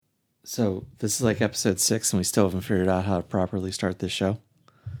So this is like episode 6, and we still haven't figured out how to properly start this show.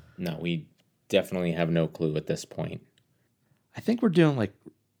 No, we definitely have no clue at this point. I think we're doing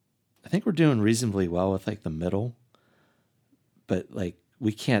reasonably well with like the middle, but like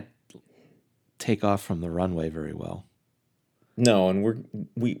we can't take off from the runway very well. No, and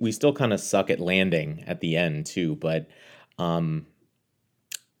we still kind of suck at landing at the end too, but um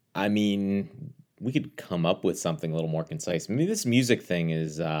I mean, we could come up with something a little more concise. Maybe this music thing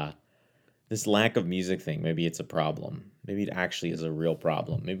is this lack of music thing, maybe it's a problem. Maybe it actually is a real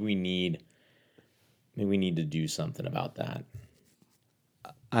problem. Maybe we need to do something about that.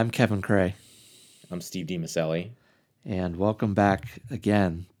 I'm Kevin Cray, I'm Steve DiMaselli. and welcome back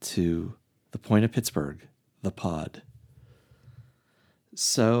again to the Point of Pittsburgh, the pod.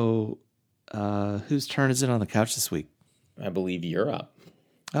 So, whose turn is it on the couch this week? I believe you're up.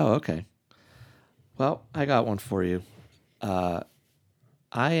 Oh, okay. Well, I got one for you.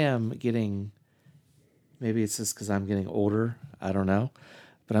 I am getting, maybe it's just because I'm getting older, I don't know,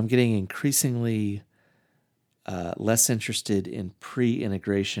 but I'm getting increasingly less interested in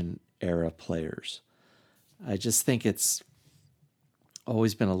pre-integration era players. I just think it's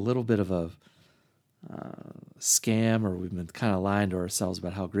always been a little bit of a scam, or we've been kind of lying to ourselves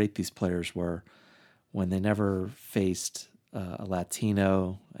about how great these players were when they never faced a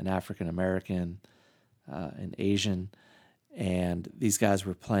Latino, an African American, an Asian, and these guys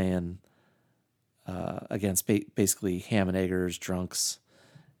were playing against basically ham and eggers, drunks,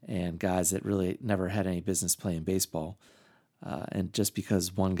 and guys that really never had any business playing baseball. And just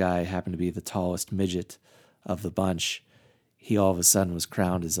because one guy happened to be the tallest midget of the bunch, he all of a sudden was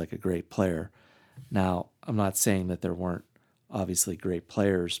crowned as like a great player. Now, I'm not saying that there weren't obviously great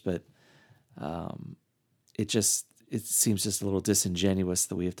players, but it seems just a little disingenuous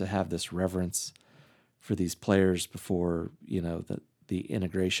that we have to have this reverence for these players before the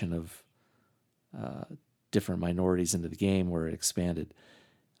integration of different minorities into the game where it expanded.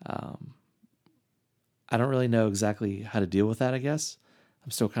 I don't really know exactly how to deal with that, I guess. I'm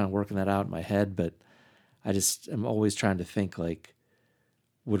still kind of working that out in my head, but I'm always trying to think like,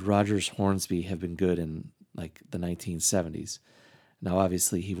 would Rogers Hornsby have been good in like the 1970s? Now,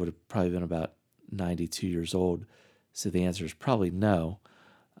 obviously, he would have probably been about 92 years old, so the answer is probably no.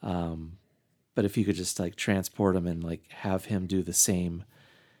 But if you could just like transport him and like have him do the same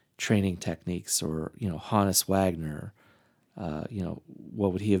training techniques, or Hannes Wagner,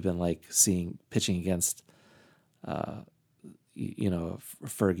 what would he have been like pitching against Fergie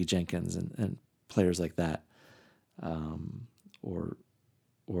Jenkins and players like that, or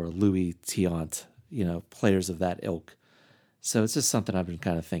Louis Tiant, players of that ilk. So it's just something I've been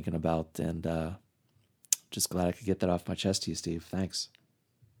kind of thinking about, and just glad I could get that off my chest to you, Steve. Thanks.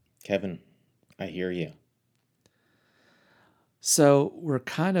 Kevin, I hear you. So we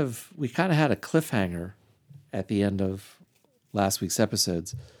kind of had a cliffhanger at the end of last week's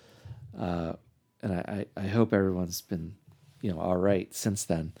episodes, and I hope everyone's been all right since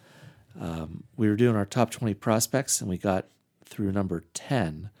then. We were doing our top 20 prospects, and we got through number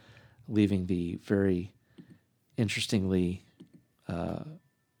 10, leaving the very interestingly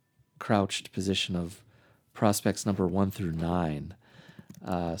crouched position of prospects number 1 through 9.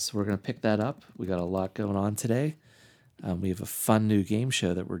 So we're going to pick that up. We got a lot going on today. We have a fun new game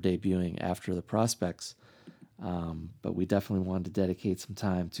show that we're debuting after the prospects, but we definitely wanted to dedicate some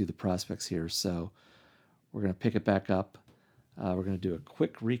time to the prospects here. So we're going to pick it back up. We're going to do a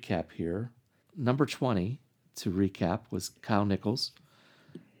quick recap here. Number 20, to recap, was Kyle Nichols.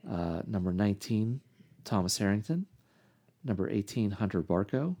 Number 19, Thomas Harrington. Number 18, Hunter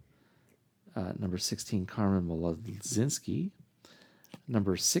Barco. Number 16, Carmen Mlodzinski.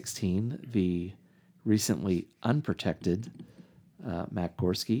 Number 16, the recently unprotected Matt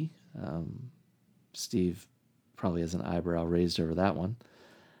Gorski. Steve probably has an eyebrow raised over that one.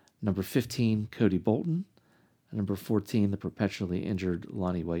 Number 15, Cody Bolton. Number 14, the perpetually injured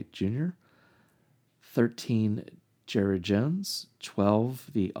Lonnie White Jr. 13, Jared Jones.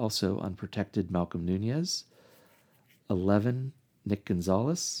 12, the also unprotected Malcolm Nunez. 11, Nick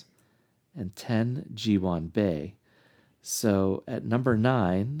Gonzalez. And 10, Ji-Wan Bae. So at number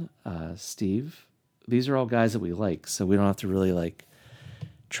 9, Steve, these are all guys that we like, so we don't have to really like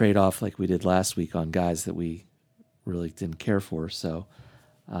trade off like we did last week on guys that we really didn't care for. So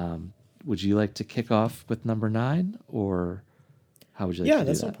would you like to kick off with number 9, or how would you like to Yeah, do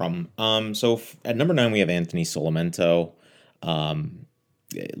that's no that? problem. At number 9 we have Anthony Solamento,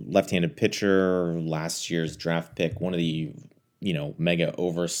 left-handed pitcher, last year's draft pick, one of the mega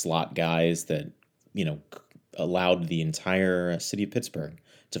over slot guys that allowed the entire city of Pittsburgh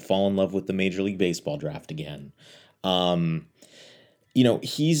to fall in love with the Major League Baseball draft again. He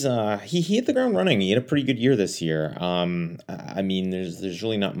hit the ground running. He had a pretty good year this year. I mean, there's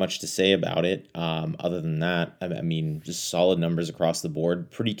really not much to say about it. Other than that, I mean, just solid numbers across the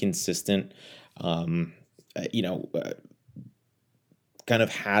board, pretty consistent. Um, uh, you know, uh, Kind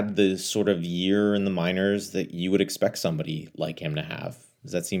of had the sort of year in the minors that you would expect somebody like him to have.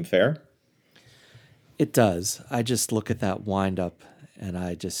 Does that seem fair? It does. I just look at that windup and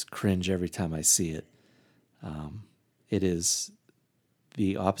I just cringe every time I see it. It is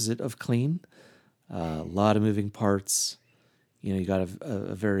the opposite of clean. A lot of moving parts. You got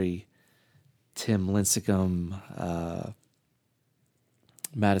a very Tim Lincecum,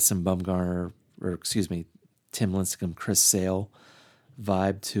 Madison Bumgarner, or excuse me, Tim Lincecum, Chris Sale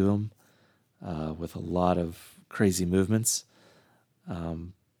vibe to him, with a lot of crazy movements.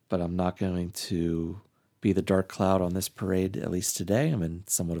 But I'm not going to be the dark cloud on this parade, at least today. I'm in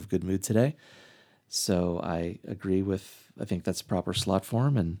somewhat of a good mood today. So I agree with, I think that's a proper slot for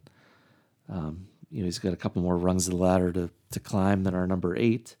him. And, he's got a couple more rungs of the ladder to climb than our number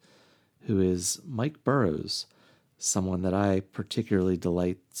 8, who is Mike Burrows, someone that I particularly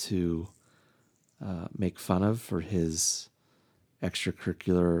delight to make fun of for his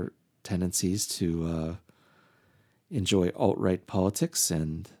extracurricular tendencies to enjoy alt-right politics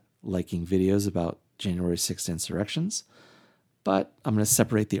and liking videos about January 6th insurrections. But I'm going to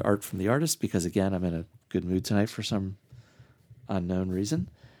separate the art from the artist because, again, I'm in a good mood tonight for some unknown reason.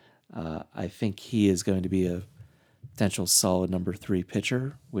 I think he is going to be a potential solid number 3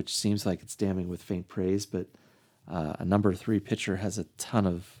 pitcher, which seems like it's damning with faint praise, but a number 3 pitcher has a ton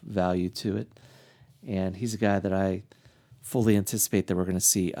of value to it. And he's a guy that I fully anticipate that we're going to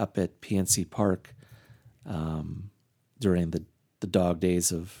see up at PNC Park during the dog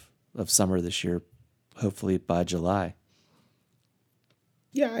days of summer this year, hopefully by July.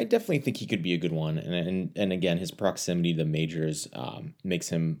 Yeah, I definitely think he could be a good one, and again, his proximity to the majors makes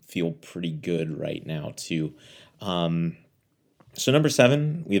him feel pretty good right now too. Um, so number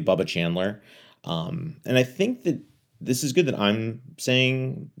 7, we have Bubba Chandler, and I think that this is good that I'm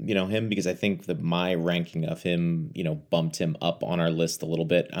saying him because I think that my ranking of him bumped him up on our list a little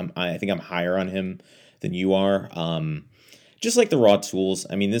bit. I think I'm higher on him than you are. Just like the raw tools.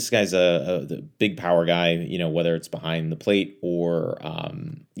 I mean, this guy's the big power guy, whether it's behind the plate or,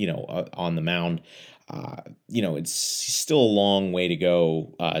 on the mound. It's still a long way to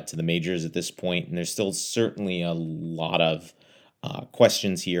go to the majors at this point, and there's still certainly a lot of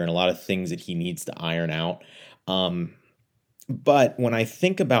questions here and a lot of things that he needs to iron out. Um, but when I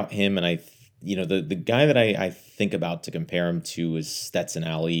think about him, and the guy that I think about to compare him to is Stetson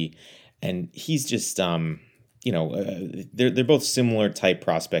Ali, and he's just they're both similar type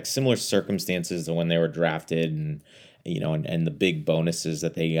prospects, similar circumstances to when they were drafted, and and the big bonuses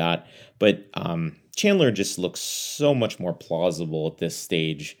that they got. But Chandler just looks so much more plausible at this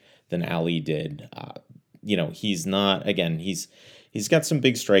stage than Ali did. He's not, again, he's got some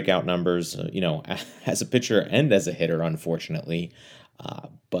big strikeout numbers, as a pitcher and as a hitter, unfortunately.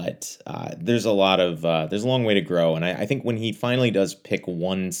 But there's a long way to grow, and I think when he finally does pick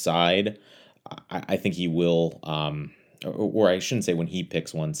one side, I think he will, or I shouldn't say when he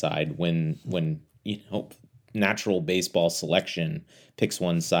picks one side, when natural baseball selection picks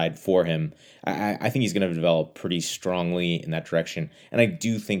one side for him, I think he's going to develop pretty strongly in that direction, and I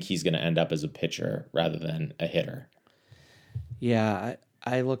do think he's going to end up as a pitcher rather than a hitter. Yeah,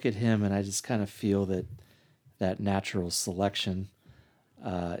 I look at him and I just kind of feel that natural selection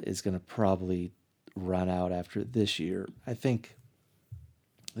is going to probably run out after this year. I think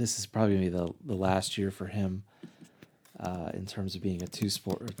this is probably going to be the last year for him in terms of being a two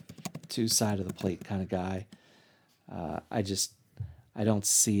side of the plate kind of guy. I don't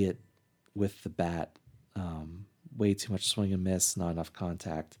see it with the bat. Way too much swing and miss, not enough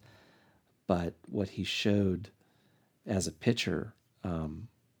contact. But what he showed as a pitcher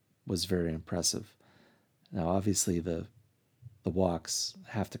was very impressive. Now, obviously, the walks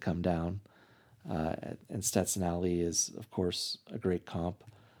have to come down, and Stetson Ali is, of course, a great comp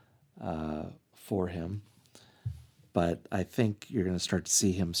for him. But I think you're going to start to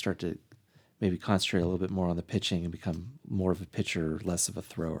see him start to maybe concentrate a little bit more on the pitching and become more of a pitcher, less of a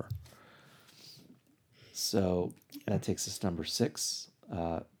thrower. So that takes us to number 6.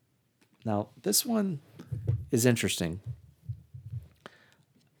 Now, this one is interesting.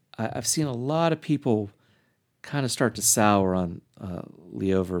 I've seen a lot of people kind of start to sour on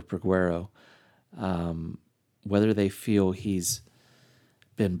Liover Peguero, whether they feel he's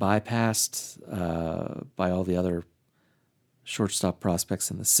been bypassed by all the other shortstop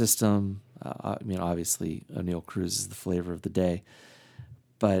prospects in the system. I mean, obviously, O'Neill Cruz is the flavor of the day,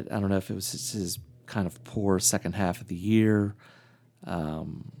 but I don't know if it was his kind of poor second half of the year.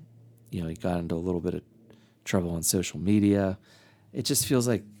 He got into a little bit of trouble on social media. It just feels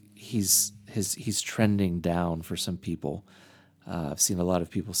like he's trending down for some people. I've seen a lot of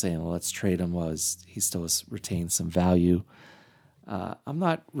people saying, "Well, let's trade him while he still retains some value." I'm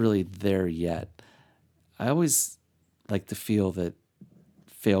not really there yet. I always like to feel that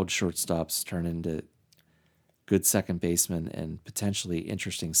failed shortstops turn into good second basemen and potentially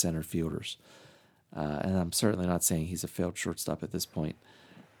interesting center fielders. And I'm certainly not saying he's a failed shortstop at this point,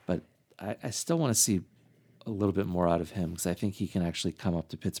 but I still want to see a little bit more out of him because I think he can actually come up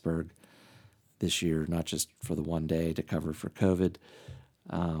to Pittsburgh this year, not just for the one day to cover for COVID.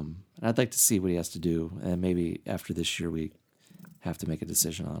 And I'd like to see what he has to do, and maybe after this year we have to make a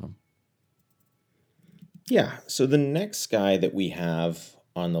decision on him. Yeah. So the next guy that we have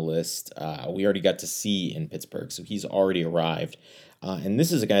on the list, we already got to see in Pittsburgh, so he's already arrived. And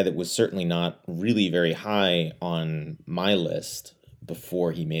this is a guy that was certainly not really very high on my list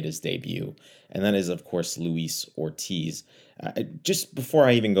before he made his debut, and that is, of course, Luis Ortiz. Just before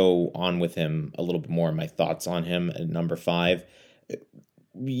I even go on with him a little bit more, my thoughts on him at number 5.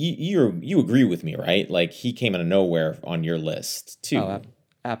 You agree with me, right? Like, he came out of nowhere on your list too. Oh,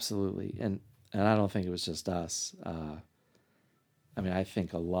 absolutely, and I don't think it was just us. I mean, I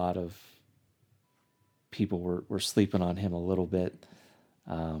think a lot of people were sleeping on him a little bit.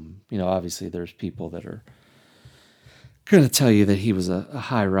 Obviously there's people that are going to tell you that he was a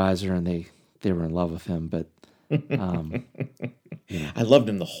high riser and they were in love with him, but I loved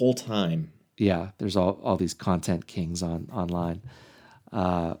him the whole time. Yeah, there's all these content kings online.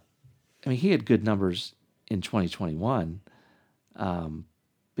 I mean, he had good numbers in 2021, but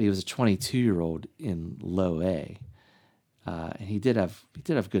he was a 22-year-old in low A, and he did have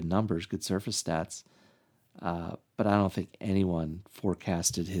good numbers, good surface stats. But I don't think anyone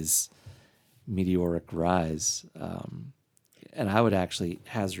forecasted his meteoric rise. And I would actually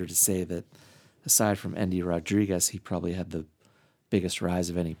hazard to say that aside from Endy Rodriguez, he probably had the biggest rise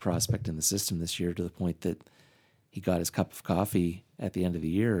of any prospect in the system this year, to the point that he got his cup of coffee at the end of the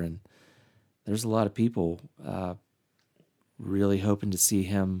year. And there's a lot of people really hoping to see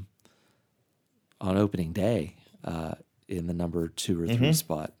him on opening day in the number 2 or 3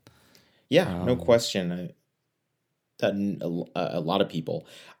 spot. Yeah, no question. A lot of people.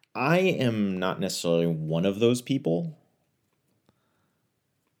 I am not necessarily one of those people.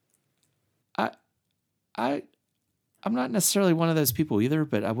 I'm not necessarily one of those people either,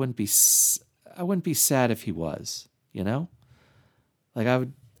 but I wouldn't be sad if he was, Like I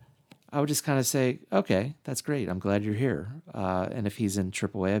would just kind of say, okay, that's great. I'm glad you're here. And if he's in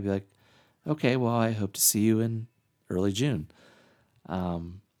AAA, I'd be like, okay, well, I hope to see you in early June.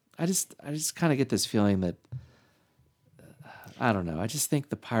 I just kind of get this feeling that, I don't know. I just think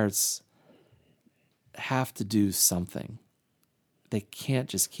the Pirates have to do something. They can't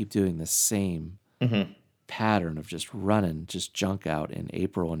just keep doing the same pattern of just running just junk out in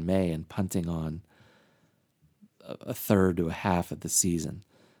April and May and punting on a third to a half of the season.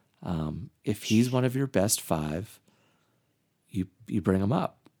 If he's one of your best 5, you bring him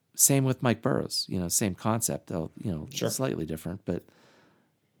up. Same with Mike Burrows. Same concept. Though Sure. Slightly different, but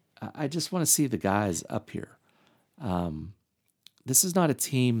I just want to see the guys up here. This is not a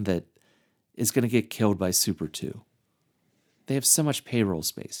team that is going to get killed by Super 2. They have so much payroll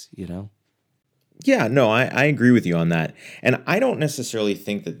space, Yeah, no, I agree with you on that. And I don't necessarily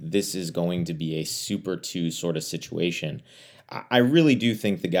think that this is going to be a Super 2 sort of situation. I really do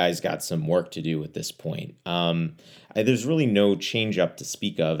think the guy's got some work to do at this point. There's really no change up to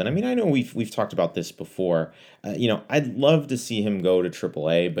speak of. And I mean, I know we've talked about this before. I'd love to see him go to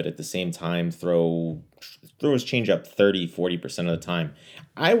AAA, but at the same time throw his change up 30-40% of the time.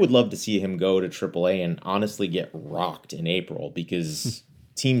 I would love to see him go to AAA and honestly get rocked in April, because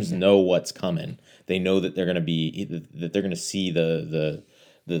teams know what's coming. They know that they're going to see the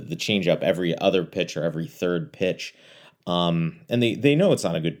change up every other pitch or every third pitch. And they know it's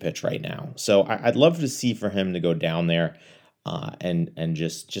not a good pitch right now. So I'd love to see for him to go down there and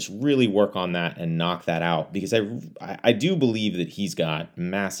just really work on that and knock that out, because I do believe that he's got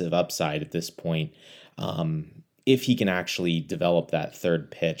massive upside at this point, if he can actually develop that third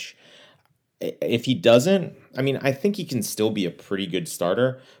pitch. If he doesn't, I mean, I think he can still be a pretty good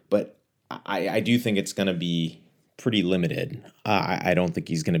starter, but I do think it's going to be pretty limited. I don't think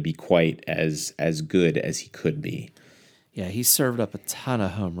he's going to be quite as good as he could be. Yeah, he served up a ton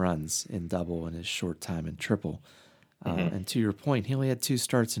of home runs in double in his short time in triple. And to your point, he only had 2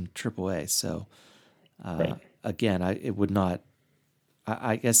 starts in AAA. So, Right. Again, it would not.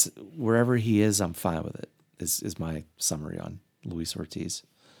 I guess wherever he is, I'm fine with it. Is my summary on Luis Ortiz.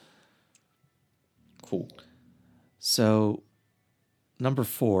 Cool. So, number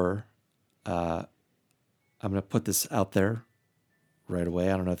 4, I'm going to put this out there right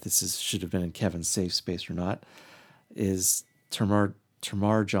away. I don't know if should have been in Kevin's safe space or not. Is Termarr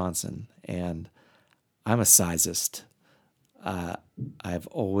Johnson, and I'm a sizist. I've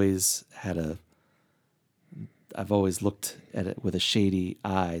always looked at it with a shady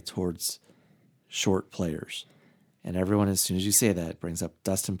eye towards short players, and everyone, as soon as you say that, brings up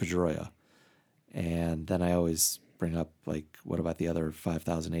Dustin Pedroia, and then I always bring up, like, what about the other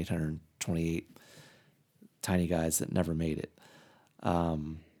 5,828 tiny guys that never made it?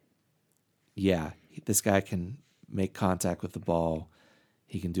 Yeah, this guy can make contact with the ball.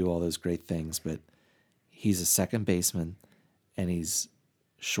 He can do all those great things, but he's a second baseman, and he's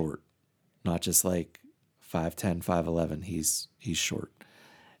short, not just like 5'10", 5'11". He's short.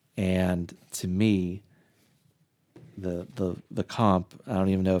 And to me, the comp, I don't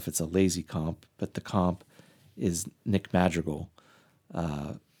even know if it's a lazy comp, but the comp is Nick Madrigal,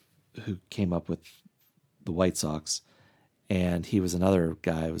 who came up with the White Sox. And he was another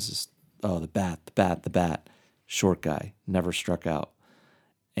guy who was just, the bat, short guy, never struck out.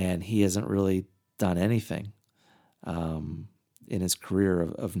 And he hasn't really done anything in his career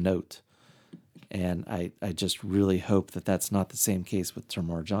of note. And I just really hope that that's not the same case with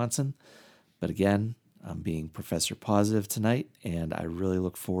Termarr Johnson. But again, I'm being Professor Positive tonight, and I really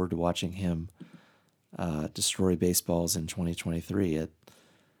look forward to watching him destroy baseballs in 2023 at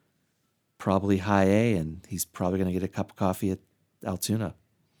probably high A, and he's probably going to get a cup of coffee at Altoona.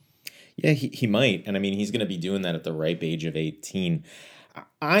 Yeah, he might. And I mean, he's going to be doing that at the ripe age of 18.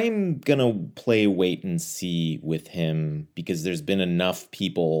 I'm going to play wait and see with him because there's been enough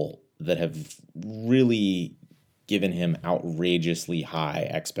people that have really given him outrageously high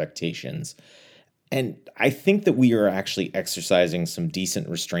expectations. And I think that we are actually exercising some decent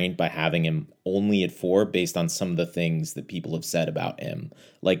restraint by having him only at 4 based on some of the things that people have said about him,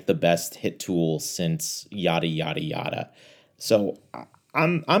 like the best hit tool since yada, yada, yada. So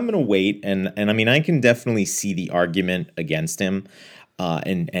I'm going to wait. And I mean, I can definitely see the argument against him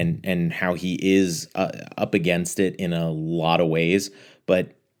and how he is up against it in a lot of ways.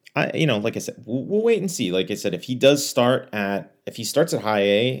 But like I said, we'll wait and see. Like I said, if he starts at high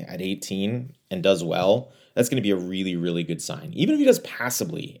A at 18 and does well, that's going to be a really, really good sign. Even if he does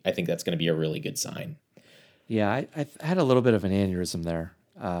passably, I think that's going to be a really good sign. Yeah, I had a little bit of an aneurysm there.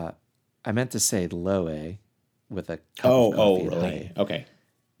 I meant to say low A with a cup of coffee. Oh, really? Okay.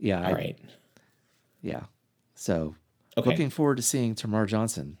 Yeah. All right. Yeah. So looking forward to seeing Termarr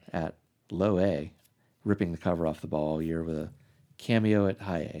Johnson at low A, ripping the cover off the ball all year with a cameo at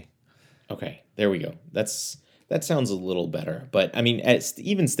high A. Okay, there we go. That sounds a little better. But I mean,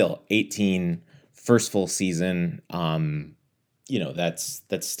 even still, 18, first full season, that's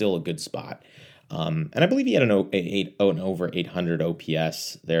still a good spot. And I believe he had an over 800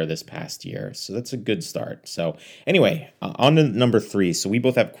 OPS there this past year, so that's a good start. So anyway, on to number 3. So we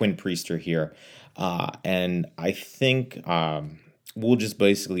both have Quinn Priester here, and I think we'll just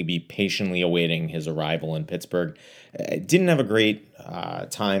basically be patiently awaiting his arrival in Pittsburgh. Didn't have a great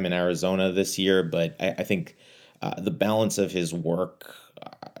time in Arizona this year, but I think the balance of his work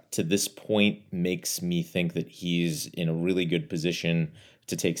to this point makes me think that he's in a really good position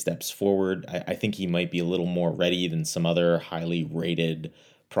to take steps forward. I think he might be a little more ready than some other highly rated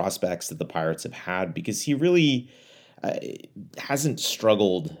prospects that the Pirates have had because he really hasn't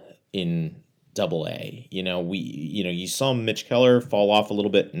struggled in Double A. You saw Mitch Keller fall off a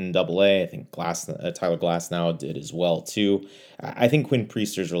little bit in Double A. I think Tyler Glasnow did as well too. I think Quinn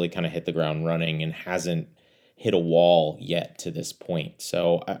Priester's really kind of hit the ground running and hasn't hit a wall yet to this point.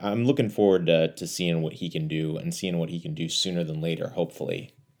 So I'm looking forward to seeing what he can do and seeing what he can do sooner than later,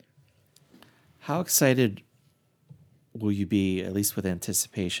 hopefully. How excited will you be, at least with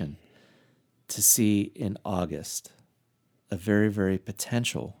anticipation, to see in August a very, very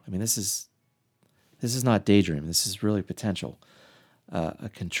potential, I mean, this is not daydream, this is really potential, a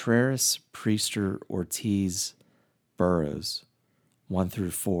Contreras, Priester, Ortiz, Burrows, 1 through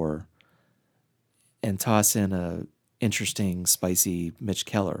 4, and toss in a interesting, spicy Mitch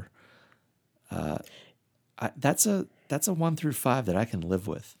Keller. That's a 1 through 5 that I can live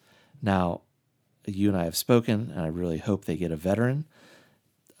with. Now, you and I have spoken, and I really hope they get a veteran.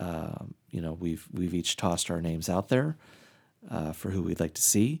 We've each tossed our names out there for who we'd like to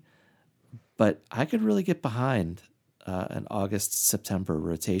see, but I could really get behind an August-September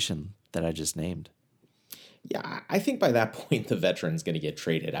rotation that I just named. Yeah, I think by that point, the veteran's going to get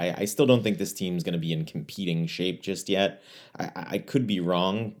traded. I still don't think this team's going to be in competing shape just yet. I could be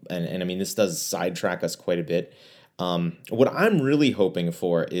wrong, and I mean, this does sidetrack us quite a bit. What I'm really hoping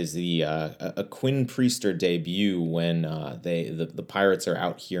for is a Quinn Priester debut when the Pirates are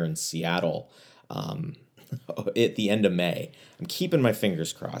out here in Seattle at the end of May. I'm keeping my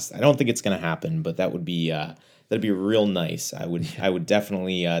fingers crossed. I don't think it's going to happen, but that'd be real nice. I would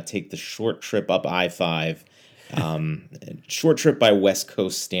definitely take the short trip up I-5. Um, Short trip by West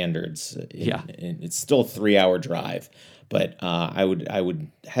Coast standards. Yeah. It's still a 3-hour drive, but I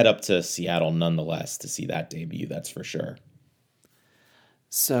would head up to Seattle nonetheless to see that debut. That's for sure.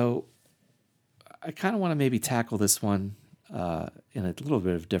 So I kind of want to maybe tackle this one in a little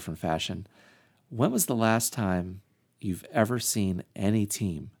bit of different fashion. When was the last time you've ever seen any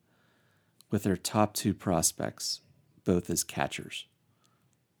team with their top two prospects both as catchers?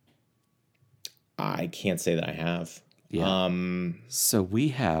 I can't say that I have. Yeah. So we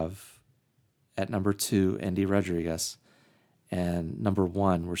have at number 2 Andy Rodriguez, and number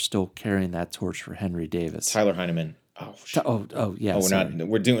 1 we're still carrying that torch for Henry Davis. Tyler Heineman. Oh, shit. Yeah. Oh, we're sorry. not.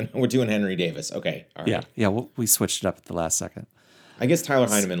 We're doing Henry Davis. Okay, all right. Yeah. We switched it up at the last second. I guess Tyler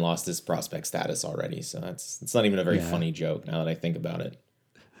Heineman lost his prospect status already, so it's not even a very Yeah. funny joke now that I think about it.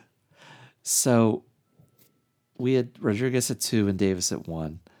 So we had Rodriguez at 2 and Davis at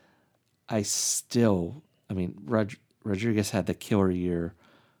 1. Rodriguez had the killer year.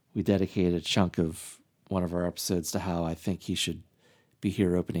 We dedicated a chunk of one of our episodes to how I think he should be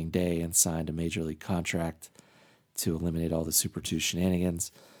here opening day and signed a major league contract to eliminate all the Super 2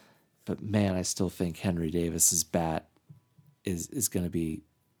 shenanigans. But man, I still think Henry Davis's bat is going to be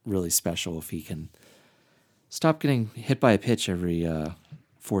really special if he can stop getting hit by a pitch every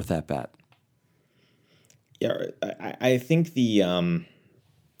fourth at bat. Yeah, I think the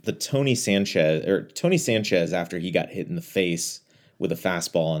Tony Sanchez after he got hit in the face with a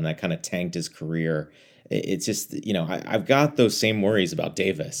fastball and that kind of tanked his career. It's just, I've got those same worries about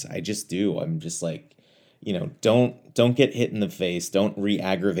Davis. I just do. I'm just like, don't get hit in the face. Don't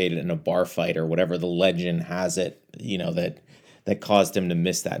re-aggravate it in a bar fight or whatever the legend has it, that caused him to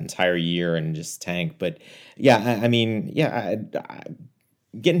miss that entire year and just tank. But yeah,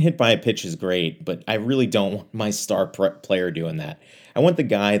 getting hit by a pitch is great, but I really don't want my star player doing that. I want the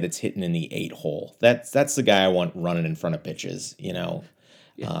guy that's hitting in the 8 hole. That's the guy I want running in front of pitches. Yeah.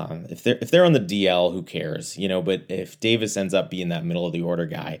 If they're on the DL, who cares? But if Davis ends up being that middle of the order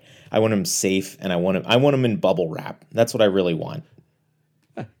guy, I want him safe and I want him in bubble wrap. That's what I really want.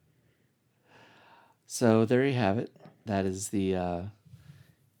 So there you have it. That is the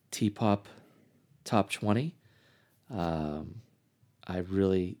T-Pop Top 20. I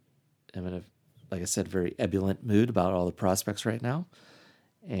really am in a, like I said, very ebullient mood about all the prospects right now.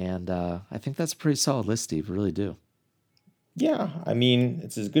 And I think that's a pretty solid list, Steve. I really do. Yeah,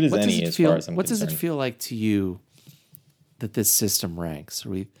 it's as good as any as far as I'm concerned. What does it feel like to you that this system ranks? Are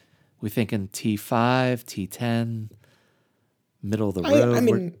we thinking T5, T10, middle of the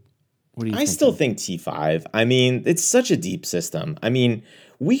road? What do you think? I still think T5. It's such a deep system.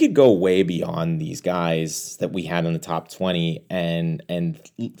 We could go way beyond these guys that we had in the top 20 and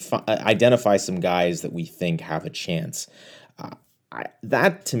identify some guys that we think have a chance.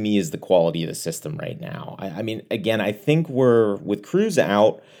 That to me is the quality of the system right now. Again, I think with Cruz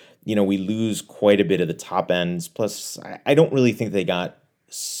out, we lose quite a bit of the top ends. Plus, I don't really think they got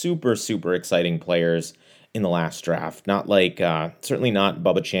super, super exciting players in the last draft. Not like, certainly not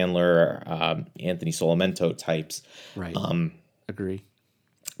Bubba Chandler, Anthony Solimento types. Right. Agree.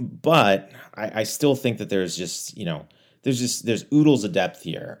 But I still think that there's just, there's oodles of depth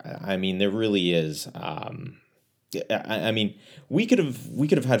here. There really is. We could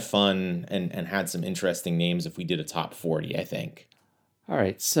have had fun and had some interesting names if we did a top 40, I think. All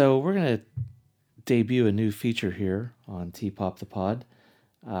right, so we're going to debut a new feature here on T-Pop the Pod.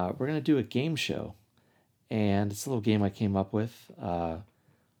 We're going to do a game show, and it's a little game I came up with. I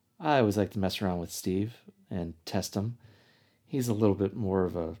always like to mess around with Steve and test him. He's a little bit more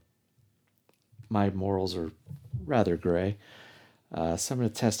of my morals are rather gray. So I'm going to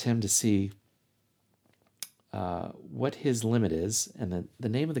test him to see what his limit is. And the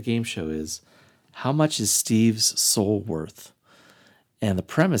name of the game show is How Much is Steve's Soul Worth? And the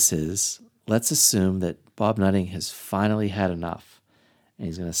premise is, let's assume that Bob Nutting has finally had enough and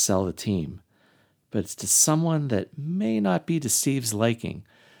he's going to sell the team. But it's to someone that may not be to Steve's liking.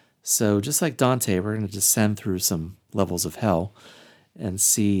 So just like Dante, we're going to descend through some levels of hell and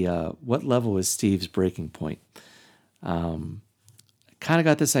see what level is Steve's breaking point. Kind of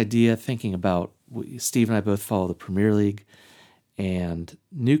got this idea thinking about, Steve and I both follow the Premier League, and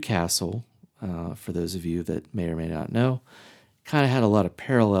Newcastle, for those of you that may or may not know, kind of had a lot of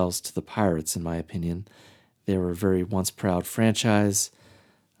parallels to the Pirates, in my opinion. They were a very once proud franchise.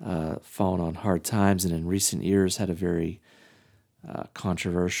 fallen on hard times, and in recent years had a very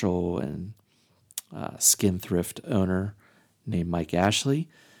controversial and skin-thrift owner named Mike Ashley.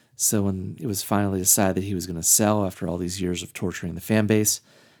 So when it was finally decided that he was going to sell after all these years of torturing the fan base,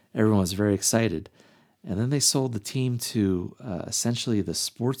 everyone was very excited. And then they sold the team to essentially the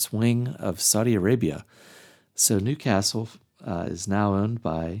sports wing of Saudi Arabia. So Newcastle is now owned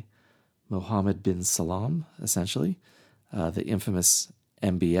by Mohammed bin Salam, essentially, the infamous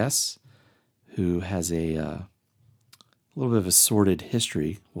MBS, who has a little bit of a sordid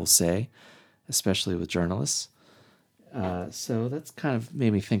history, we'll say, especially with journalists. So that's kind of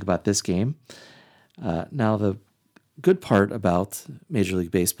made me think about this game. Now, the good part about Major League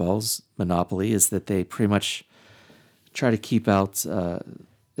Baseball's monopoly is that they pretty much try to keep out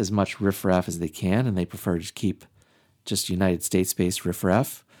as much riffraff as they can, and they prefer to keep just United States-based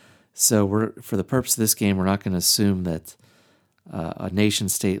riffraff. So for the purpose of this game, we're not going to assume that a nation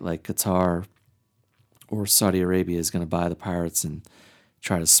state like Qatar or Saudi Arabia is going to buy the Pirates and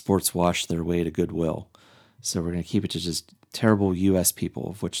try to sports wash their way to goodwill. So we're going to keep it to just terrible U.S. people,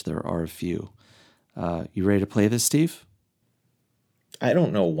 of which there are a few. You ready to play this, Steve? I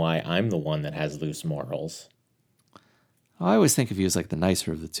don't know why I'm the one that has loose morals. I always think of you as like the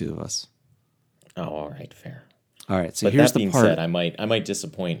nicer of the two of us. Oh, all right, fair. All right, so But here's that the being part. said, I might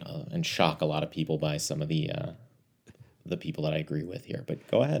disappoint and shock a lot of people by some of the people that I agree with here. But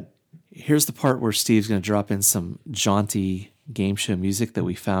go ahead. Here's the part where Steve's going to drop in some jaunty game show music that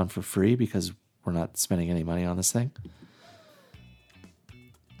we found for free because we're not spending any money on this thing.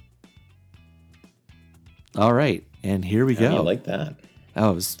 All right, and here we How do go. you like that?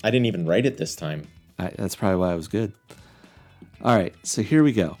 Oh, I didn't even write it this time. that's probably why it was good. All right, so here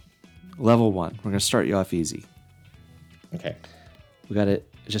we go. Level 1. We're going to start you off easy. Okay. We got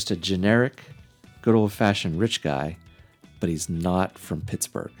just a generic, good old-fashioned rich guy, but he's not from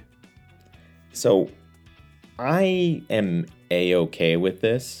Pittsburgh. So I am A-okay with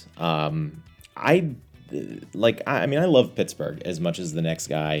this. I love Pittsburgh as much as the next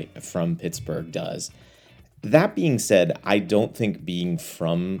guy from Pittsburgh does. That being said, I don't think being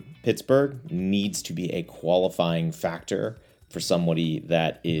from Pittsburgh needs to be a qualifying factor for somebody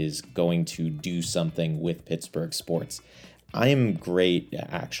that is going to do something with Pittsburgh sports. I am great,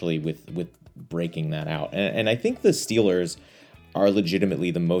 actually, with breaking that out. And I think the Steelers are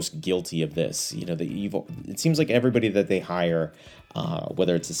legitimately the most guilty of this. You know, it seems like everybody that they hire,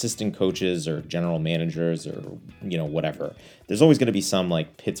 whether it's assistant coaches or general managers or, you know, whatever, there's always going to be some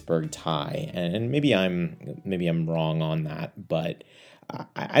like Pittsburgh tie. And maybe I'm wrong on that, but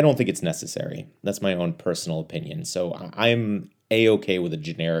I don't think it's necessary. That's my own personal opinion. So I'm A-okay with a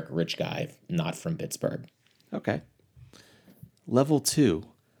generic rich guy, not from Pittsburgh. Okay. Level 2.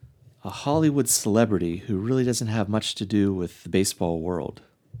 A Hollywood celebrity who really doesn't have much to do with the baseball world.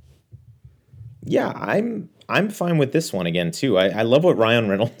 Yeah, I'm fine with this one again too. I love what Ryan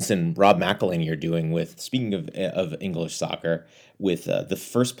Reynolds and Rob McElhenney are doing with, speaking of English soccer, with the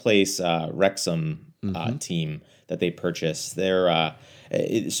first place Wrexham team that they purchased. So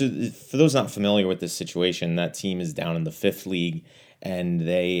for those not familiar with this situation, that team is down in the 5th league, and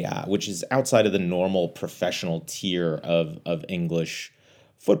they which is outside of the normal professional tier of English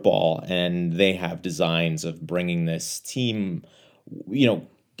football, and they have designs of bringing this team, you know,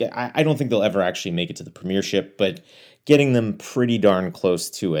 I don't think they'll ever actually make it to the Premiership, but getting them pretty darn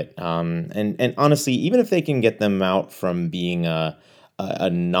close to it. And honestly, even if they can get them out from being a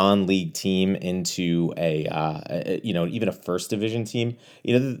non-league team into even a first division team,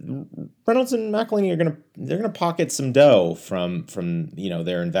 you know, Reynolds and McElhenney they're gonna pocket some dough from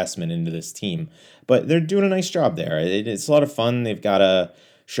their investment into this team, but they're doing a nice job there. It's a lot of fun. They've got a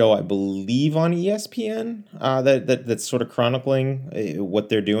show, I believe, on ESPN that's sort of chronicling what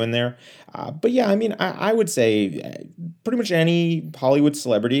they're doing there. But yeah, I mean, I would say pretty much any Hollywood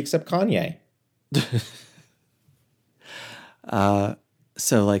celebrity except Kanye.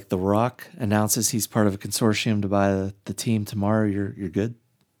 So like The Rock announces he's part of a consortium to buy the team tomorrow. You're good?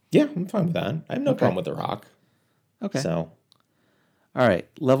 Yeah, I'm fine with that. I have no problem with The Rock. Okay. So, all right,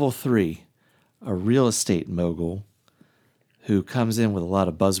 level 3, a real estate mogul who comes in with a lot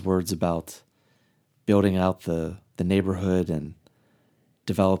of buzzwords about building out the neighborhood and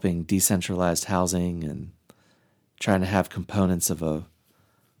developing decentralized housing and trying to have components of a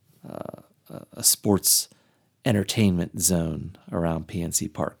sports entertainment zone around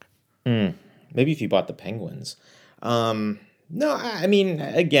PNC Park. maybe if you bought the Penguins. No, I mean,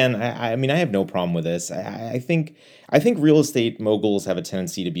 again, I mean, I have no problem with this. I think real estate moguls have a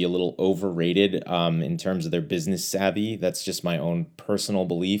tendency to be a little overrated in terms of their business savvy. That's just my own personal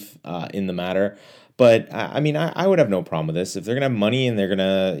belief in the matter. But I mean, I would have no problem with this if they're gonna have money and they're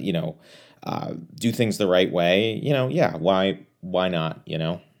gonna, do things the right way. Yeah, why not?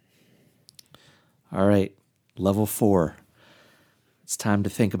 All right, level 4. It's time to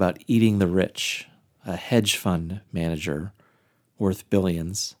think about eating the rich, a hedge fund manager worth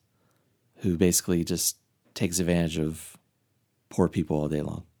billions who basically just takes advantage of poor people all day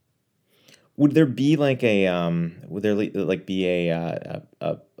long. Would there be like would there like be a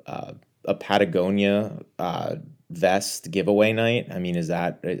Patagonia vest giveaway night? I mean,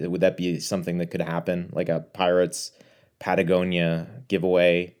 would that be something that could happen? Like a Pirates Patagonia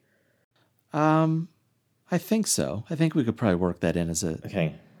giveaway? Um, I think so. I think we could probably work that in as a.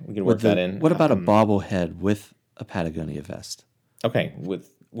 Okay, we could work that in. What about a bobblehead with a Patagonia vest? Okay,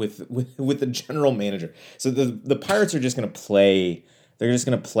 with the general manager. So the Pirates are just going to play. They're just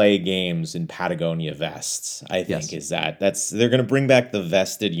going to play games in Patagonia vests. I think they're going to bring back the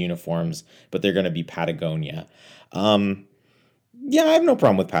vested uniforms, but they're going to be Patagonia. Yeah, I have no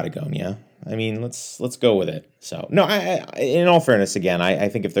problem with Patagonia. I mean, let's go with it. So no, in all fairness, again, I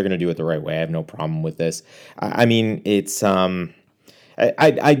think if they're going to do it the right way, I have no problem with this. I mean, it's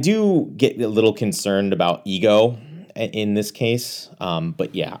I do get a little concerned about ego in this case,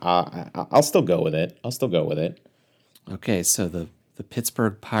 but yeah, I'll still go with it. I'll still go with it. Okay, so the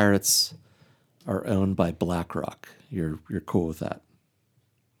Pittsburgh Pirates are owned by BlackRock. You're cool with that?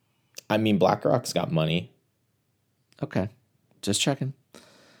 I mean, BlackRock's got money. Okay, just checking.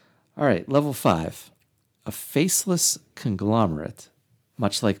 All right, level 5. A faceless conglomerate,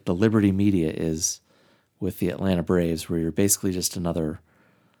 much like the Liberty Media is with the Atlanta Braves, where you're basically just another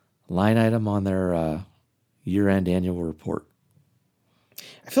line item on their year-end annual report.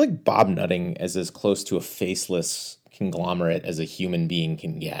 I feel like Bob Nutting is as close to a faceless conglomerate as a human being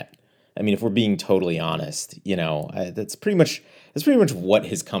can get. I mean, if we're being totally honest, that's pretty much what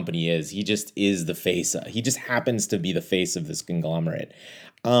his company is. He just is the face. He just happens to be the face of this conglomerate.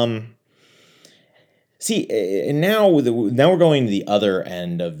 See, and now we're going to the other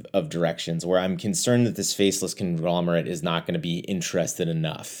end of directions where I'm concerned that this faceless conglomerate is not going to be interested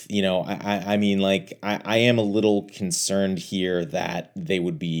enough. I mean, like, I am a little concerned here that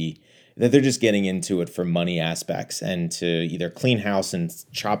they're just getting into it for money aspects and to either clean house and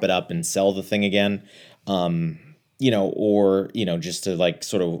chop it up and sell the thing again. Or just to like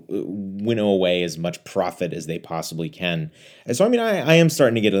sort of winnow away as much profit as they possibly can. And so, I mean, I am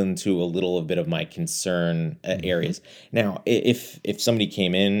starting to get into a little bit of my concern areas. Now, if somebody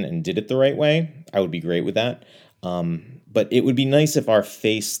came in and did it the right way, I would be great with that. But it would be nice if our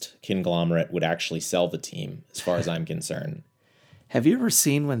faced conglomerate would actually sell the team, as far as I'm concerned. Have you ever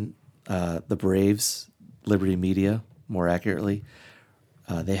seen when the Braves, Liberty Media, more accurately,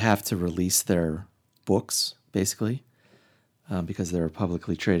 they have to release their books, basically, because they're a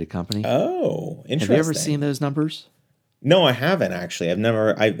publicly traded company? Oh, interesting. Have you ever seen those numbers? No, I haven't actually. I've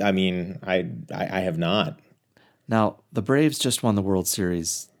never. I mean, I have not. Now, the Braves just won the World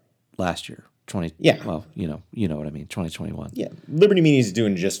Series last year. Yeah. Well, you know what I mean. 2021. Yeah, Liberty Media is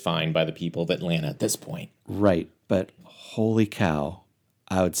doing just fine by the people of Atlanta at this point. Right, but holy cow,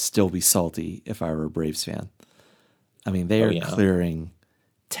 I would still be salty if I were a Braves fan. I mean, they are clearing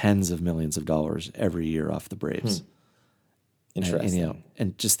tens of millions of dollars every year off the Braves. Interesting.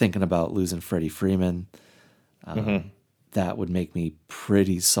 And just thinking about losing Freddie Freeman, that would make me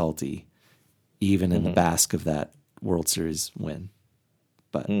pretty salty, even in the bask of that World Series win.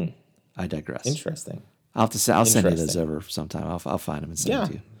 But I digress. Interesting. I'll send you those over sometime. I'll find them and send them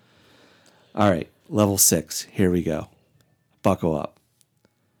to you. All right, level 6. Here we go. Buckle up.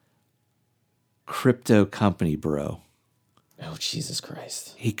 Crypto company bro. Oh, Jesus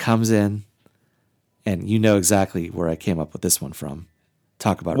Christ. He comes in, and you know exactly where I came up with this one from.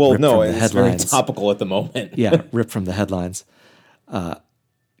 Talk about ripped from the it's headlines. Very topical at the moment. Yeah, ripped from the headlines.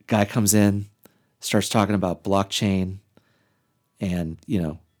 Guy comes in, starts talking about blockchain, and,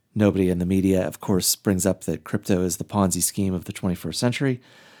 nobody in the media, of course, brings up that crypto is the Ponzi scheme of the 21st century.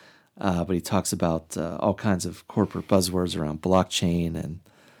 But he talks about all kinds of corporate buzzwords around blockchain and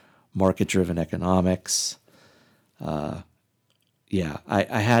market-driven economics. I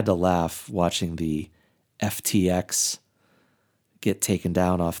had to laugh watching the FTX get taken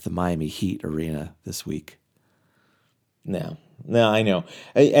down off the Miami Heat arena this week. No, I know.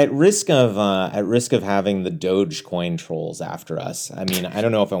 At risk of having the Dogecoin trolls after us. I mean, I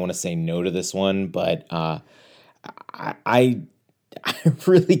don't know if I want to say no to this one, but I I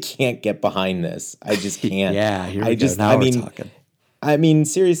really can't get behind this. I just can't. Yeah, here I we go. just, Now we're talking. I mean,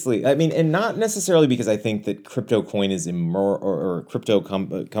 seriously. I mean, and not necessarily because I think that crypto coin is immoral or crypto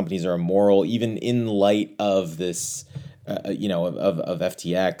companies are immoral, even in light of this, of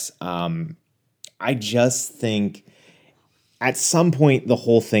FTX. I just think at some point the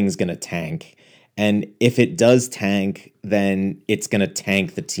whole thing's going to tank. And if it does tank, then it's going to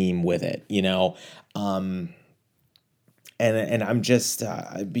tank the team with it, Um, and I'm just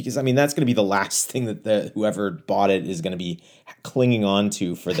because I mean that's going to be the last thing that whoever bought it is going to be clinging on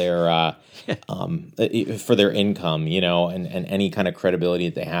to for their income, and any kind of credibility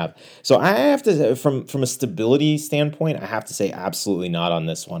that they have. So I have to from a stability standpoint, I have to say absolutely not on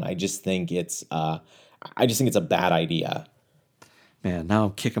this one. I just think it's a bad idea. Man, now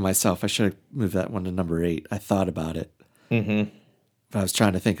I'm kicking myself. I should have moved that one to number 8. I thought about it, Hmm. but I was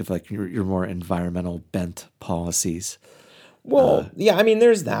trying to think of like your more environmental bent policies. Well, yeah, I mean,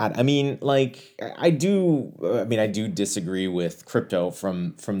 there's that. I mean, like, I do. I mean, I do disagree with crypto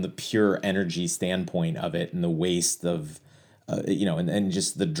from the pure energy standpoint of it and the waste of, and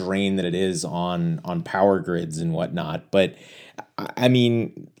just the drain that it is on power grids and whatnot. But I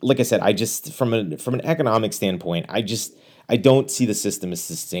mean, like I said, I just from an economic standpoint, I don't see the system as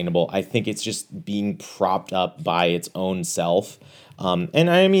sustainable. I think it's just being propped up by its own self. And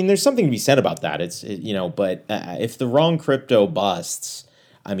I mean, there's something to be said about that. But if the wrong crypto busts,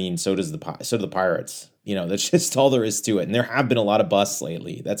 I mean, so do the pirates. That's just all there is to it. And there have been a lot of busts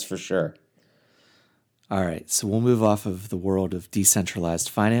lately. That's for sure. All right, so we'll move off of the world of decentralized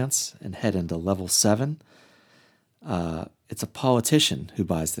finance and head into level 7. It's a politician who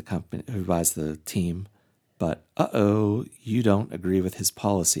buys the company, who buys the team, but you don't agree with his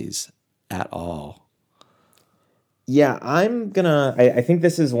policies at all. Yeah, I think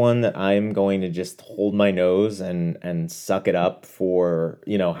this is one that I'm going to just hold my nose and suck it up for,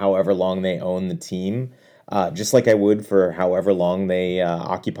 however long they own the team. Just like I would for however long they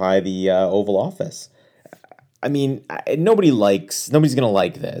occupy the Oval Office. I mean, nobody's going to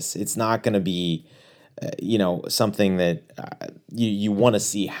like this. It's not going to be, something that you want to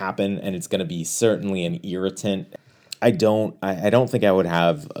see happen, and it's going to be certainly an irritant. I don't think I would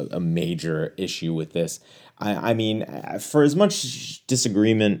have a major issue with this. I mean, for as much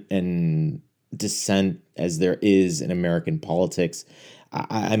disagreement and dissent as there is in American politics,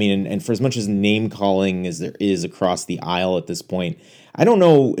 I mean, and for as much as name calling as there is across the aisle at this point, I don't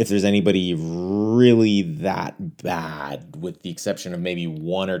know if there's anybody really that bad, with the exception of maybe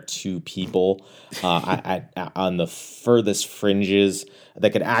one or two people on the furthest fringes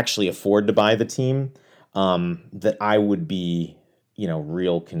that could actually afford to buy the team, that I would be,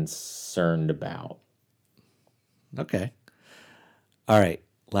 real concerned about. Okay. All right,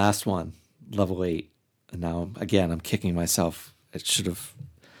 last one, level 8. And now, again, I'm kicking myself. I should have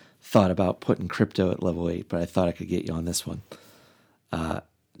thought about putting crypto at level 8, but I thought I could get you on this one.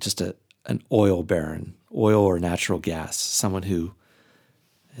 Just an oil baron, oil or natural gas, someone who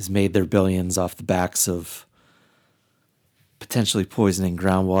has made their billions off the backs of potentially poisoning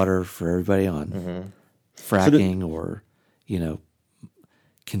groundwater for everybody on fracking or, you know,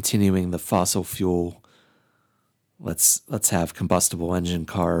 continuing the fossil fuel. Let's have combustible engine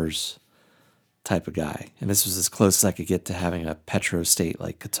cars type of guy. And this was as close as I could get to having a petro state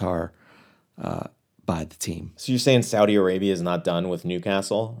like Qatar buy the team. So you're saying Saudi Arabia is not done with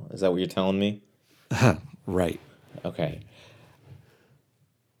Newcastle? Is that what you're telling me? Right. Okay.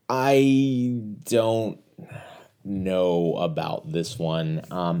 I don't know about this one.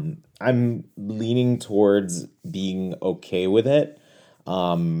 I'm leaning towards being okay with it.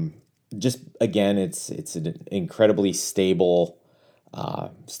 Just again, it's an incredibly stable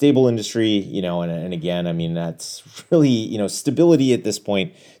industry, and again, I mean that's really stability at this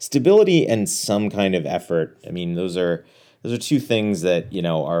point, stability and some kind of effort. I mean those are two things that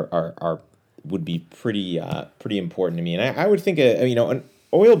are would be pretty important to me, and I would think an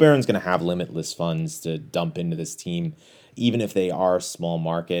oil baron's going to have limitless funds to dump into this team, even if they are small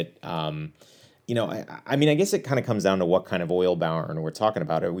market. I mean, I guess it kind of comes down to what kind of oil baron we're talking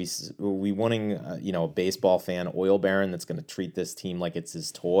about. Are we wanting, a baseball fan oil baron that's going to treat this team like it's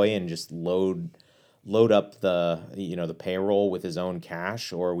his toy and just load up the payroll with his own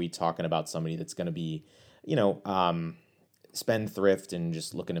cash, or are we talking about somebody that's going to be, spendthrift and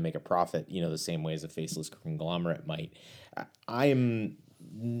just looking to make a profit, the same way as a faceless conglomerate might? I am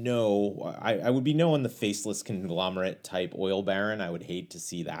no, I would be no on the faceless conglomerate type oil baron. I would hate to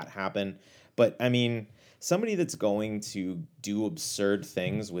see that happen. But I mean, somebody that's going to do absurd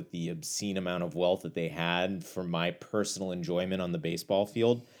things with the obscene amount of wealth that they had for my personal enjoyment on the baseball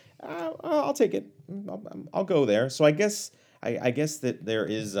field, I'll take it. I'll go there. So I guess I guess that there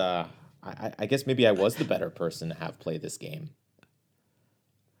is. I guess maybe I was the better person to have played this game.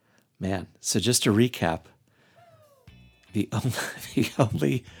 Man, so just to recap, the only, the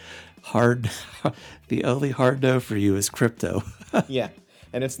only hard the only hard no for you is crypto. Yeah,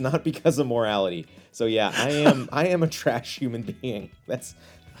 and it's not because of morality. So yeah, I am a trash human being. That's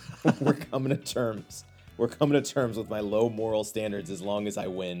we're coming to terms. We're coming to terms with my low moral standards as long as I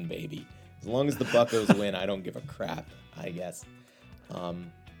win, baby. As long as the Buccos win, I don't give a crap, I guess.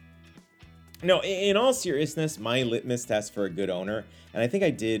 No, in all seriousness, my litmus test for a good owner, and I think I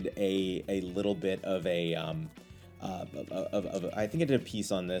did a little bit of a I think I did a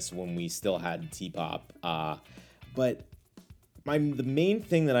piece on this when we still had T-Pop, but the main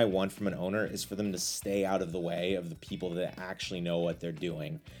thing that I want from an owner is for them to stay out of the way of the people that actually know what they're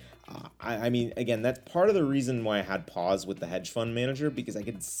doing. I mean, again, that's part of the reason why I had pause with the hedge fund manager, because I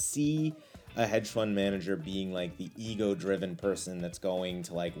could see a hedge fund manager being like the ego-driven person that's going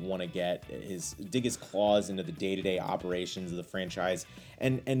to like want to dig his claws into the day-to-day operations of the franchise,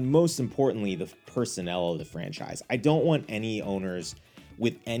 and most importantly, the personnel of the franchise. I don't want any owners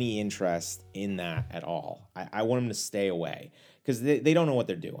with any interest in that at all. I want them to stay away, because they don't know what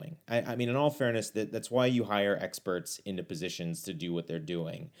they're doing. I mean, in all fairness, that's why you hire experts into positions to do what they're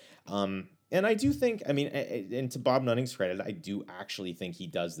doing. And I do think, I mean, and to Bob Nunning's credit, I do actually think he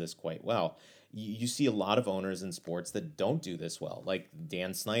does this quite well. You see a lot of owners in sports that don't do this well, like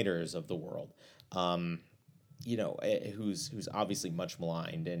Dan Snyder's of the world, who's obviously much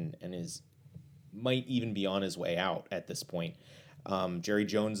maligned and might even be on his way out at this point. Jerry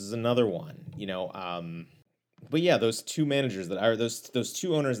Jones is another one, but yeah, those two managers those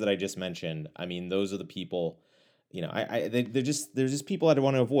two owners that I just mentioned. I mean, those are the people. They're just people I'd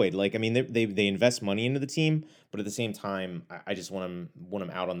want to avoid. Like, I mean, they invest money into the team, but at the same time, I just want them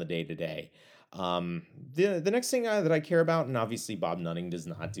out on the day to day. The next thing that I care about, and obviously Bob Nunning does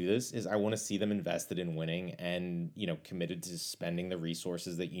not do this, is I want to see them invested in winning and committed to spending the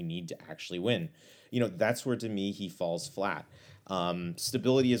resources that you need to actually win. That's where to me he falls flat.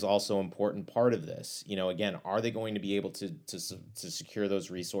 Stability is also an important part of this. Again, are they going to be able to secure those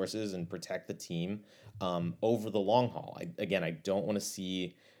resources and protect the team over the long haul? I don't want to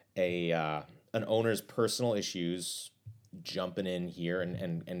see an owner's personal issues jumping in here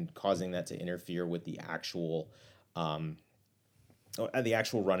and causing that to interfere with the actual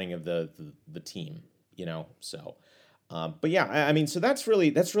running of the team. So. But yeah, I mean, so that's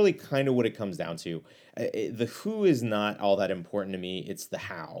really kind of what it comes down to. The who is not all that important to me. It's the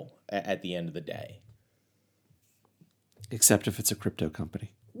how at the end of the day. Except if it's a crypto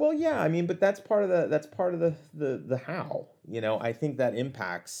company. Well, yeah, I mean, but that's part of the how. I think that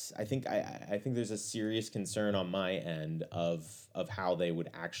impacts. I think there's a serious concern on my end of how they would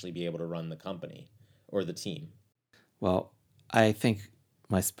actually be able to run the company or the team. Well, I think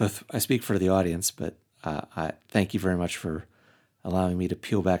I speak for the audience, but I thank you very much for allowing me to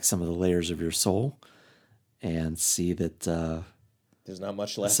peel back some of the layers of your soul and see that there's not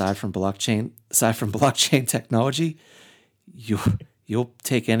much left. Aside from blockchain technology, you'll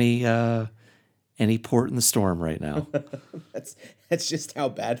take any port in the storm right now. That's just how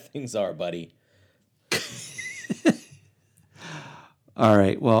bad things are, buddy. All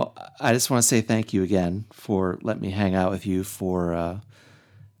right. Well, I just want to say thank you again for letting me hang out with you for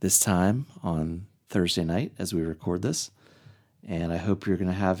this time on Thursday night as we record this. And I hope you're going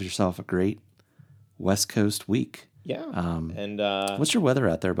to have yourself a great West Coast week. Yeah. What's your weather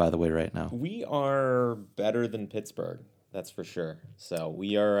out there, by the way, right now? We are better than Pittsburgh. That's for sure. So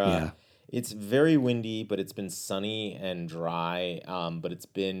we are. It's very windy, but it's been sunny and dry. But it's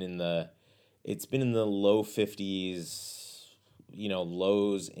been in the low 50s.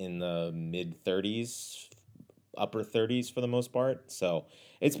 Lows in the mid 30s, upper 30s for the most part. So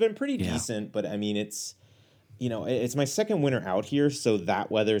it's been pretty decent. But I mean, it's my second winter out here, so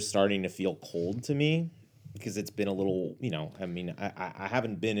that weather's starting to feel cold to me because it's been a little. I mean, I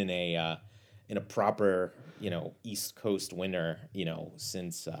haven't been in a proper East Coast winter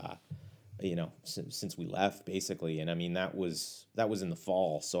since since we left basically, and I mean that was in the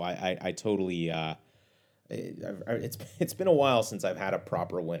fall, so I totally it's been a while since I've had a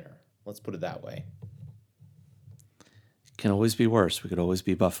proper winter. Let's put it that way. Can always be worse. We could always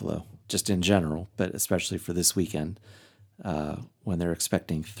be Buffalo, just in general, but especially for this weekend when they're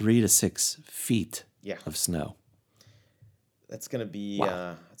expecting 3 to 6 feet of snow. That's gonna be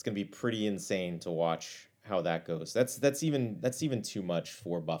it's gonna be pretty insane to watch how that goes. That's even too much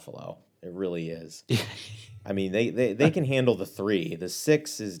for Buffalo. It really is. I mean, they can handle the 3. The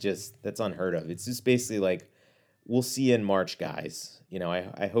 6 is that's unheard of. It's just basically like, we'll see you in March, guys.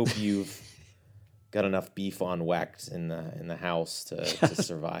 I hope you've got enough beef on Wecht in the house to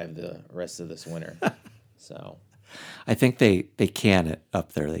survive the rest of this winter. So I think they can it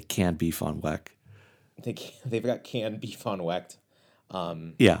up there. They can beef on Weck. they've got canned beef on Wecht.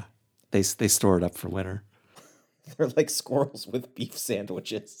 Yeah, they store it up for winter. They're like squirrels with beef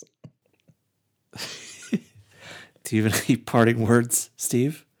sandwiches. Do you have any parting words,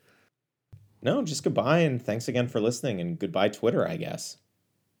 Steve? No, just goodbye and thanks again for listening, and goodbye Twitter, I guess.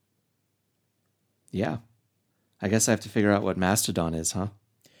 Yeah. I guess I have to figure out what Mastodon is, huh?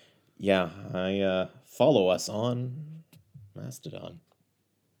 Yeah, I follow us on Mastodon.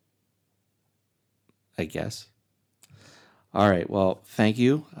 I guess. All right. Well, thank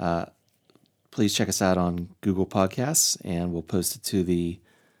you. Please check us out on Google Podcasts, and we'll post it to the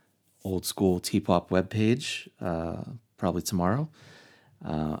Old School T-Pop webpage probably tomorrow.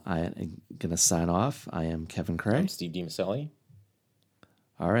 I am going to sign off. I am Kevin Cray. I'm Steve DiMaselli.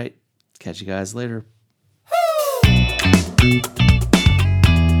 All right. Catch you guys later.